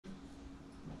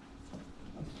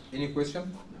Any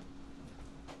question?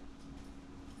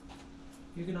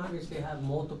 You can obviously have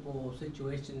multiple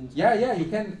situations. Yeah, you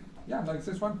can. Yeah, like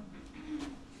this one.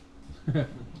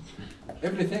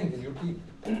 Everything in your team.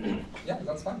 Yeah,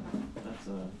 that's fine. That's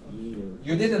a year.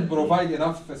 You didn't provide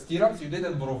enough stirrups, you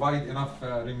didn't provide enough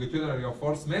longitudinal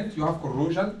reinforcement, you have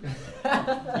corrosion.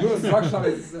 Your structure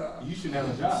is. You should have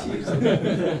a job.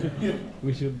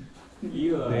 We should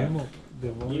You, demo.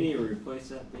 you need to replace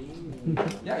that beam.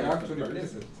 Yeah, you have to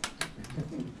replace it.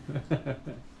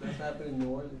 That's happened in New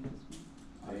Orleans.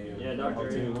 Yeah, Dr.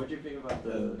 Aaron, what'd you think about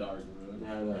the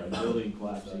building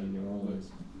collapsing in New Orleans?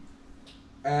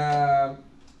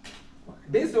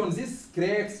 Based on these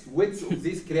cracks, width of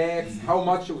these cracks, how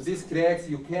much of these cracks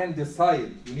you can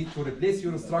decide you need to replace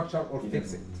your structure or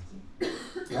fix it.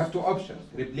 You have two options,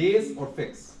 replace or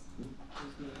fix.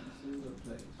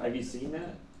 Have you seen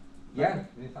that? Yeah,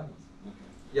 many times.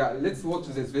 Yeah, let's watch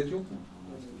this video.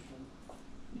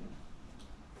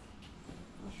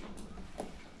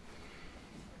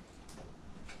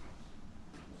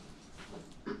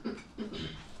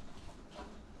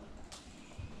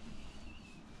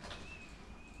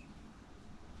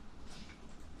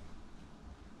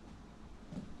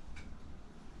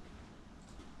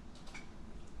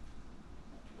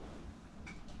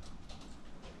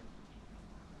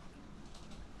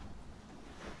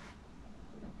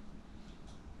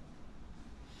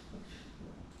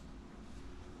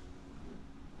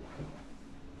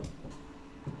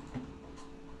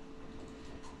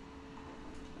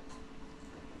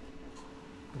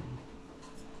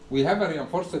 We have a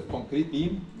reinforced concrete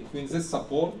beam between this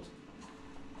support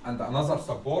and another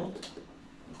support,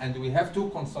 and we have two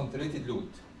concentrated load.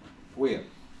 Where?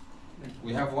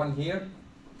 We have one here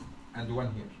and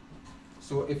one here.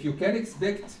 So if you can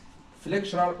expect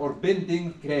flexural or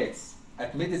bending cracks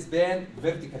at mid-span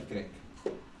vertical crack.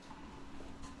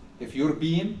 If your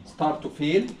beam start to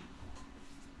fail,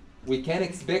 we can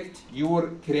expect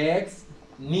your cracks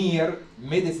near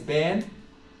mid-span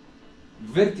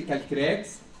vertical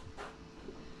cracks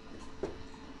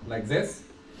like this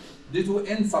due to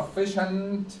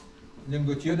insufficient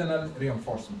longitudinal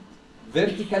reinforcement.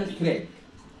 Vertical crack.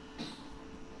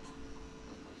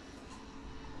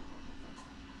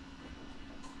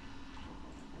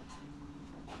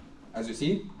 As you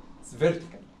see, it's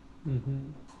vertical.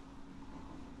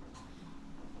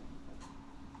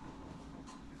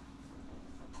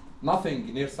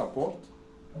 Nothing near support.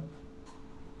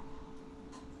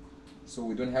 So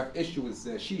we don't have issue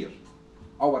with shear.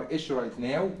 Our issue right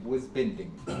now with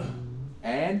bending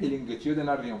and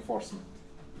longitudinal reinforcement.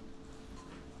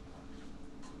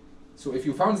 So if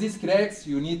you found these cracks,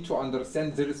 you need to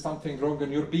understand there is something wrong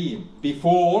in your beam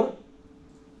before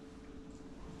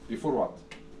what?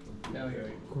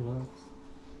 Collapse.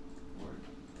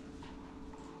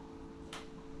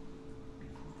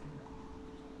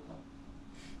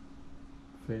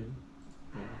 Fail.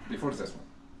 Before this one.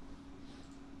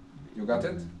 You got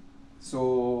it?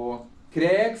 So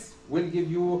cracks will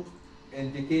give you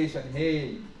indication,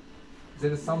 hey,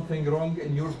 there is something wrong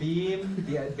in your beam,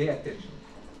 pay attention.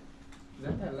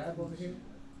 Is that lab over here?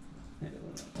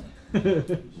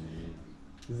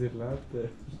 Is it lab?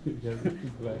 Yes, it's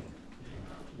black.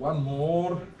 One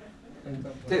more Ends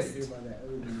up Test. over here by that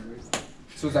other university.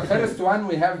 So the first one,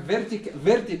 we have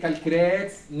vertical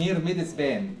cracks near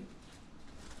mid-span.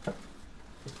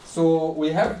 So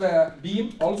we have a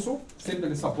beam also,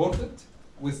 simply supported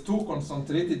with two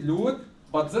concentrated load,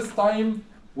 but this time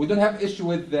we don't have issue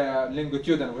with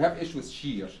longitudinal, we have issue with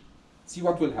shear. See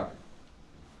what will happen.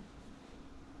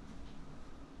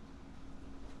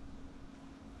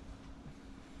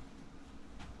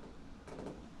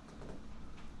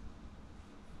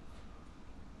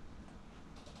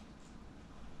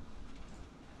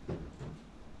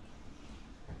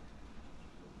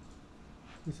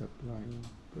 It's applying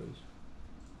pressure.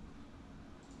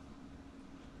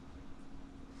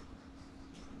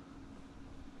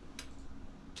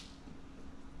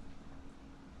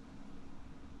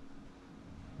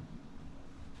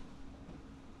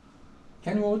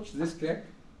 Can you watch this crack?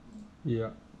 Yeah.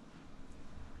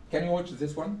 Can you watch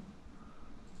this one?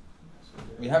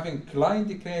 We have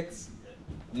inclined cracks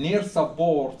near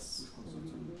supports.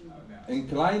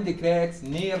 Inclined cracks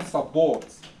near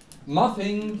supports.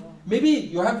 Nothing, maybe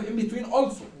you have in between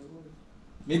also.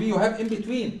 Maybe you have in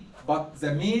between, but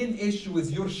the main issue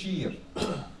is your shear.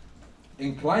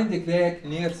 Inclined crack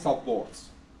near supports.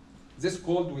 This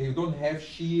called we don't have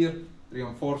shear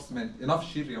reinforcement,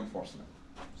 enough shear reinforcement.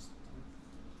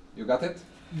 You got it?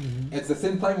 At the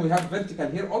same time, we have vertical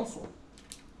here also.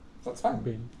 That's fine.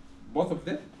 Bend. Both of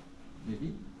them,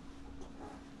 maybe.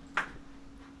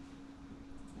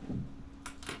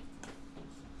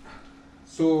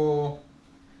 So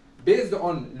based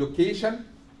on location,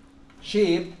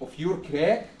 shape of your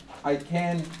crack, I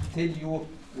can tell you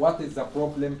what is the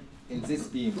problem in this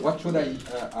beam. What should I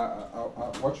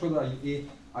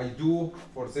do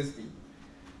for this beam?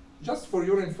 Just for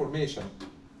your information,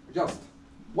 just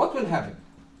what will happen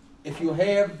if you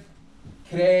have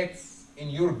cracks in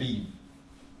your beam?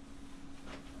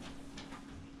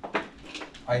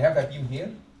 I have a beam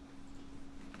here.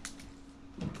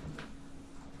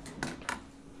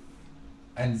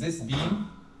 And this beam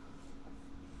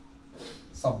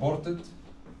supported,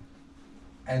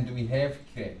 and we have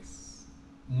cracks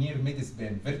near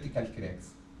midspan, vertical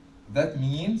cracks. That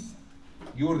means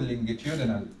your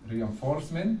longitudinal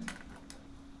reinforcement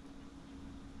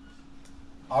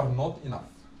are not enough.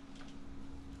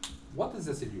 What is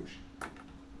the solution?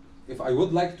 If I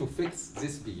would like to fix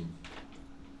this beam,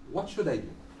 what should I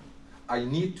do? I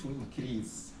need to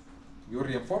increase your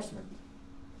reinforcement.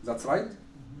 That's right?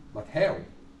 But how?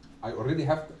 I already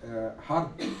have hard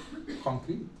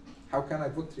concrete. How can I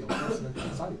put reinforcement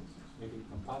inside? Maybe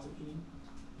composite beam?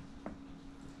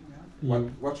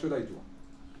 What should I do?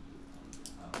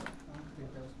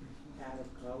 Add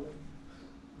a color.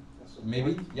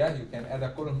 Maybe, yeah, you can add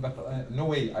a column, but no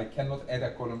way, I cannot add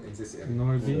a column in this area.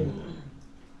 No beam.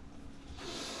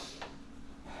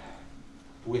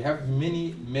 We have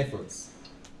many methods,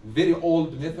 very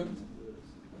old method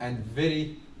and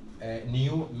very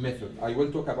new method. I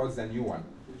will talk about the new one.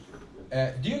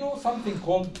 Do you know something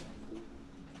called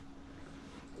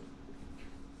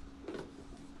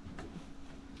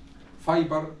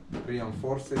fiber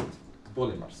reinforced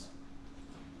polymers?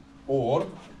 Or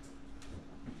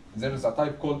there is a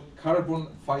type called carbon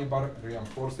fiber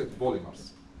reinforced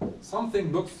polymers.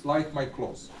 Something looks like my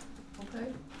clothes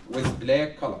Okay. with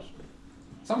black color.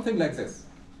 Something like this.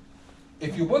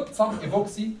 If you put some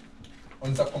epoxy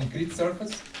on the concrete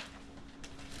surface,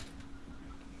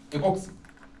 epoxy,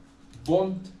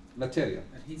 bond material,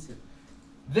 Adhesive.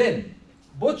 then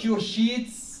put your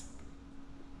sheets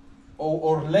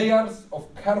or layers of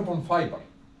carbon fiber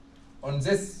on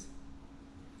this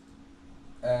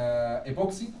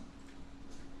epoxy,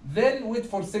 then wait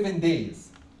for 7 days.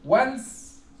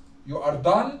 Once you are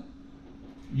done,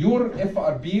 your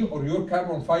FRP or your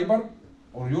carbon fiber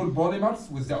or your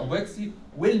polymers with the epoxy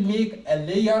will make a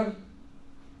layer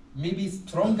maybe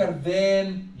stronger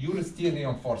than your steel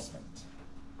reinforcement.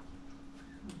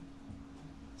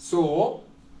 So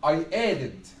I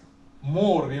added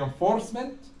more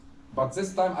reinforcement, but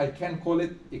this time I can call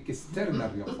it external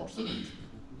reinforcement.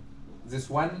 This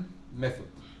one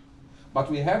method. But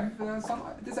we have some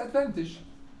disadvantage.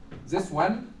 This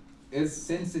one is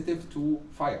sensitive to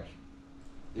fire.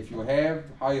 If you have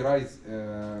high rise,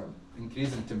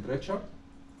 increase in temperature,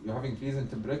 you have increase in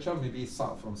temperature, maybe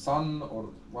from sun or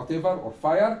whatever, or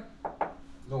fire,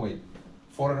 no way.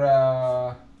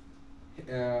 For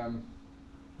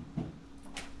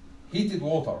heated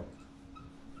water,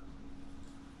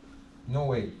 no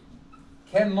way.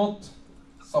 Cannot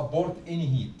support any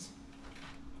heat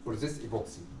for this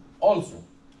epoxy. Also,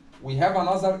 we have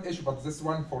another issue, but this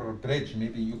one for a bridge,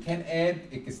 maybe you can add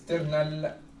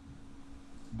external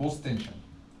post tension.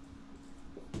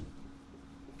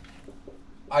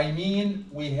 I mean,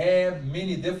 we have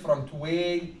many different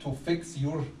ways to fix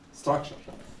your structure.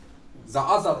 The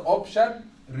other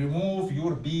option, remove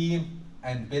your beam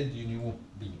and build a new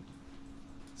beam.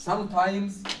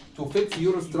 Sometimes to fix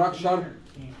your structure,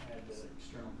 Can't add the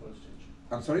external post tension.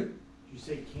 I'm sorry? Did you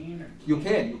say can or? You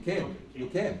can't? can.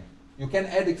 Okay, You can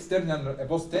add external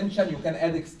post tension, you can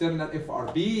add external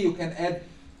FRB,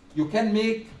 you can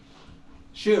make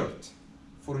shirt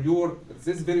for your,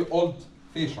 this very old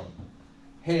fashion.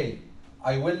 Hey,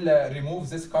 I will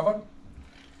remove this cover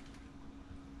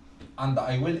and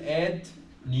I will add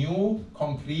new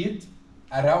concrete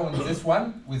around this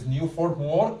one with new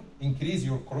formwork, increase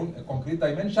your concrete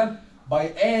dimension by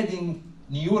adding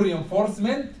new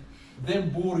reinforcement,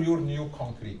 then pour your new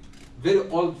concrete. Very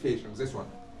old fashion, this one.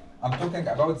 I'm talking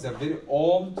about the very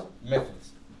old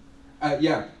methods.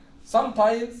 Yeah,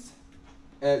 sometimes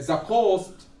the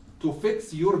cost to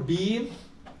fix your beam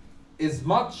is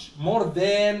much more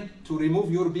than to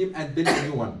remove your beam and build a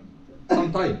new one.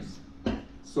 Sometimes.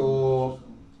 So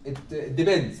it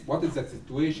depends what is the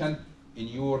situation in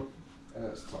your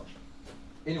structure.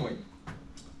 Anyway,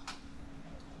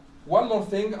 one more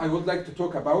thing I would like to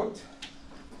talk about.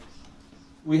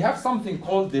 We have something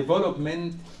called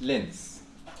development length.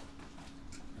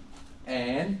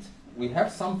 And we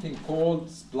have something called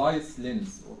splice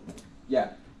length.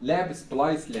 Yeah, lab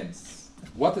splice length.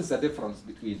 What is the difference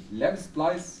between lab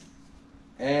splice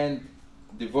and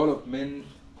development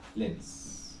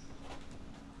length?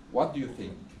 What do you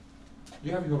think? Do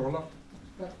you have your roller?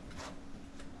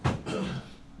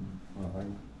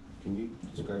 Can you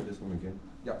describe this one again?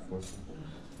 Yeah. For us?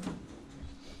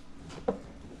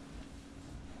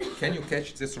 Can you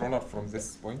catch this roller from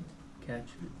this point? Catch.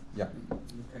 Yeah.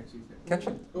 Catch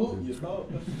it. Oh, you stop.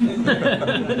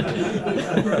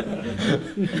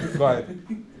 Go ahead.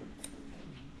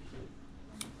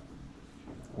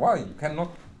 Why? You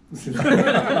cannot.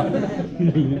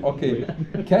 Okay.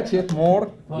 Catch it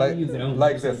more like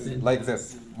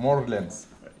this. More lens.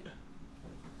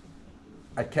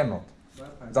 I cannot.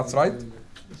 That's right.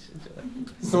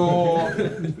 So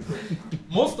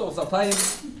most of the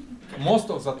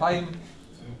time,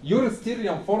 your steel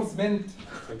reinforcement,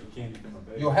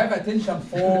 you have a tension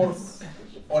force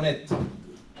on it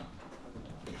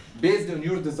based on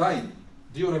your design.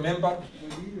 Do you remember?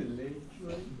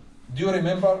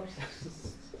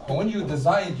 When you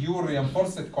designed your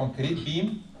reinforced concrete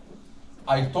beam,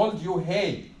 I told you,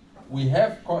 hey, we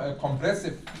have a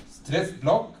compressive stress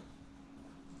block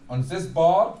on this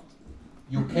bar.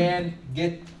 You can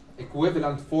get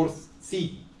equivalent force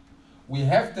C. We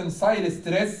have tensile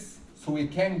stress, so we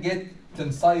can get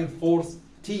tensile force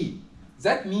T.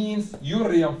 That means your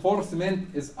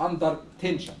reinforcement is under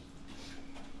tension.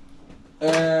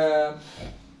 To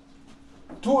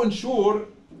ensure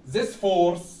this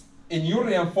force in your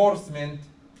reinforcement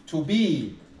to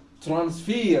be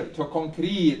transferred to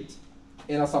concrete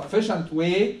in a sufficient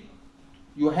way,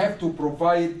 you have to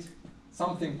provide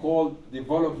something called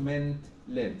development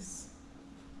lens.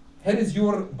 Here is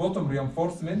your bottom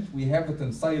reinforcement. We have a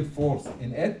tensile force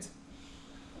in it,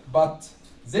 but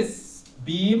this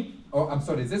beam,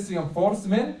 this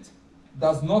reinforcement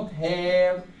does not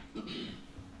have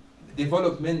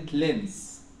development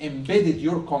lens embedded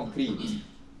your concrete.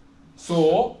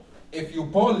 So if you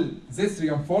pull this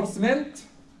reinforcement,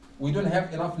 we don't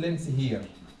have enough lens here.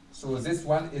 So this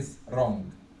one is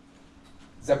wrong.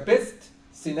 The best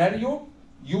scenario,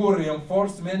 your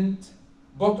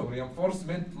bottom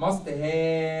reinforcement must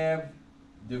have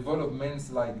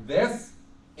developments like this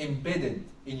embedded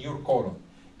in your column.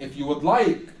 If you would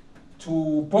like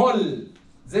to pull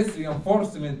this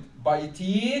reinforcement by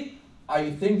T,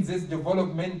 I think this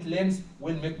development lens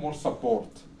will make more support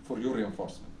for your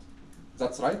reinforcement.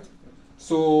 That's right?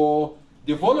 So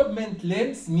development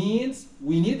lens means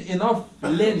we need enough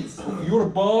lens of your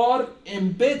bar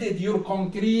embedded your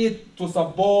concrete to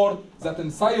support the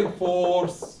tensile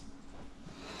force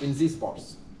in these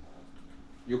bars.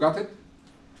 You got it?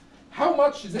 How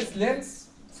much this lens?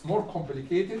 It's more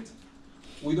complicated.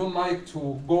 We don't like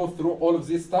to go through all of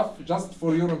this stuff. Just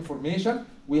for your information,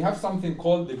 we have something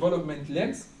called development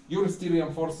lens. Your steel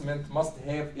reinforcement must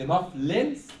have enough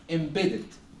lens embedded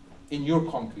in your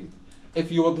concrete.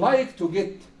 If you would like to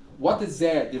get what is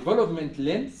the development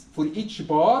lens for each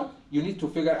bar, you need to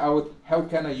figure out how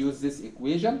can I use this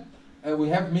equation. We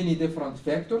have many different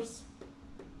factors.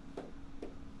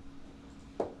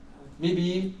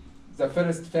 Maybe the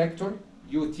first factor,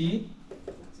 UT,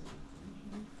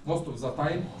 most of the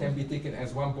time can be taken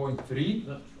as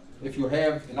 1.3 if you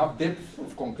have enough depth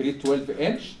of concrete 12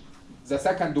 inch. The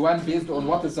second one based on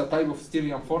what is the type of steel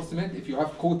reinforcement. If you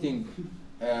have coating,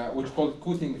 which is called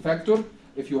coating factor,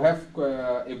 if you have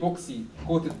epoxy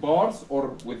coated bars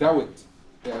or without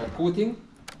coating.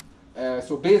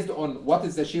 So based on what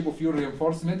is the shape of your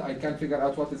reinforcement, I can figure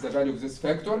out what is the value of this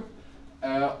factor.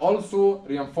 Also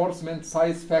reinforcement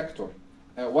size factor.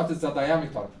 What is the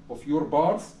diameter of your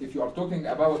bars? If you are talking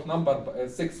about number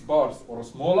 6 bars or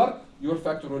smaller, your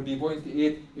factor will be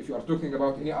 0.8. If you are talking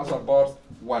about any other bars,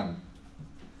 1.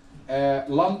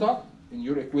 Lambda in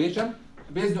your equation,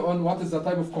 based on what is the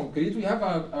type of concrete, we have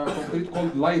a concrete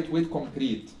called lightweight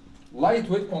concrete.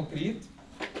 Lightweight concrete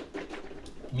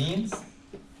means,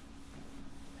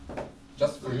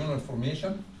 just for your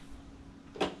information,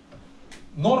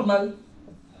 normal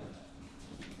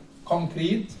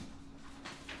concrete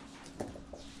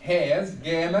has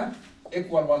gamma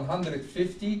equal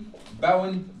 150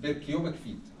 pound per cubic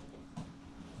feet.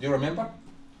 Do you remember?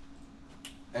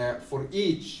 For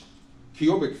each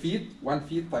cubic feet, 1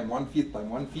 feet times 1 feet times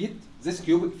 1 feet, this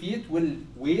cubic feet will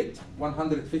weight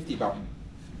 150 pounds.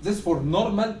 This is for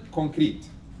normal concrete.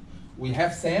 We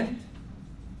have sand,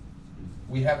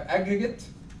 we have aggregate,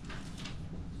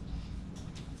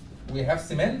 we have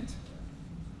cement,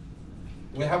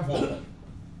 we have water.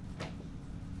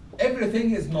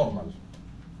 Everything is normal.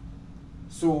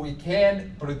 So we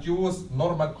can produce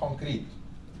normal concrete.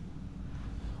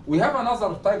 We have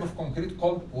another type of concrete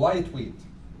called lightweight.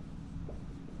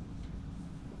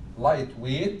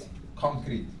 Lightweight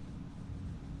concrete.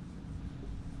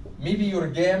 Maybe your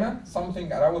gamma,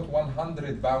 something around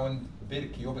 100 pound per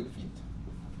cubic feet.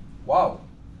 Wow.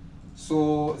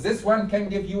 So this one can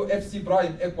give you Fc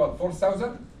prime equal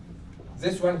 4,000.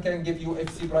 This one can give you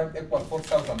Fc prime equal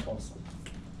 4,000 also.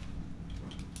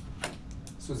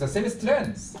 So the same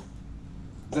strength,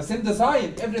 the same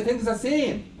design, everything's the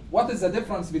same. What is the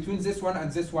difference between this one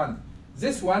and this one?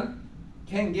 This one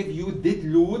can give you dead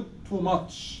load too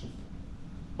much,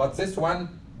 but this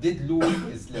one dead load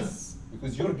is less,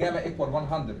 because your gamma equal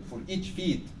 100. For each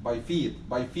feet by feet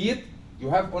by feet, you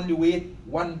have only weight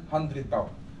 100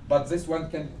 pounds. But this one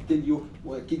can give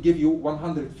you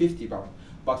 150 pounds.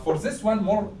 But for this one,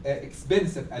 more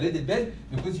expensive a little bit,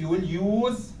 because you will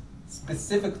use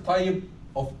specific type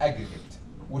of aggregate,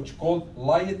 which called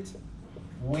light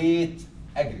weight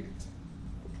aggregate.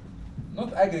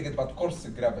 Not aggregate, but coarse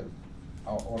gravel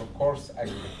or coarse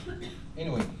aggregate.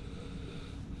 Anyway,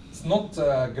 it's not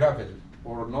gravel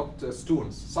or not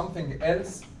stones. Something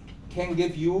else can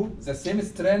give you the same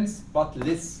strength but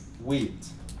less weight.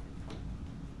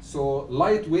 So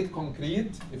lightweight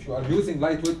concrete, if you are using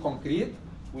lightweight concrete,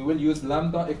 we will use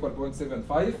lambda equal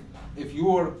 0.75. If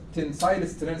your tensile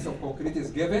strength of concrete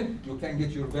is given, you can get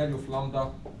your value of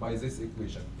lambda by this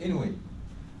equation. Anyway,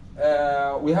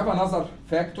 we have another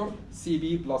factor,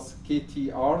 CB plus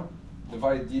KTR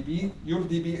divide DB. Your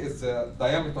DB is the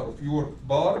diameter of your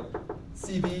bar,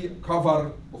 CB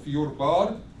cover of your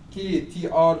bar,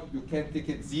 KTR you can take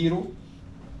it 0,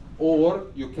 or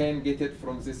you can get it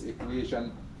from this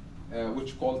equation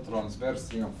which called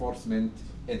transverse reinforcement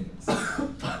index.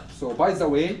 So by the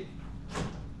way,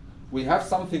 we have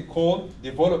something called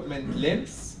development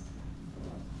lengths.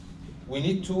 We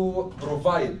need to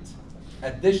provide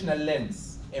additional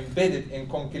lengths embedded in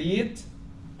concrete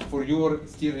for your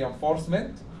steel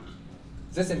reinforcement.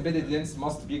 This embedded length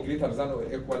must be greater than or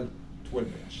equal 12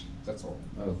 inch. That's all.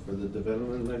 For the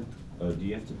development length, do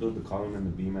you have to build the column and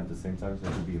the beam at the same time so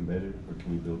it can be embedded, or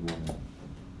can you build one?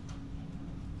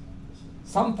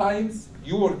 Sometimes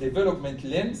your development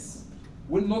length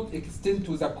will not extend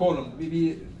to the column,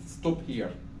 maybe stop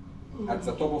here at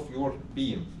the top of your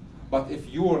beam. But if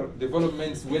your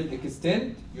developments will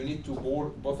extend, you need to bore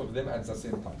both of them at the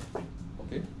same time.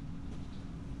 Okay?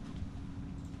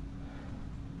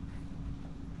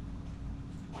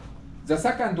 The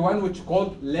second one, which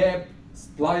called lap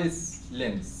splice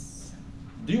length.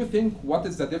 Do you think what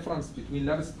is the difference between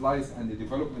lap splice and the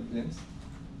development length?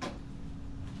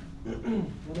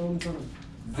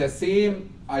 The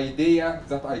same idea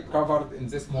that I covered in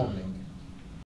this morning.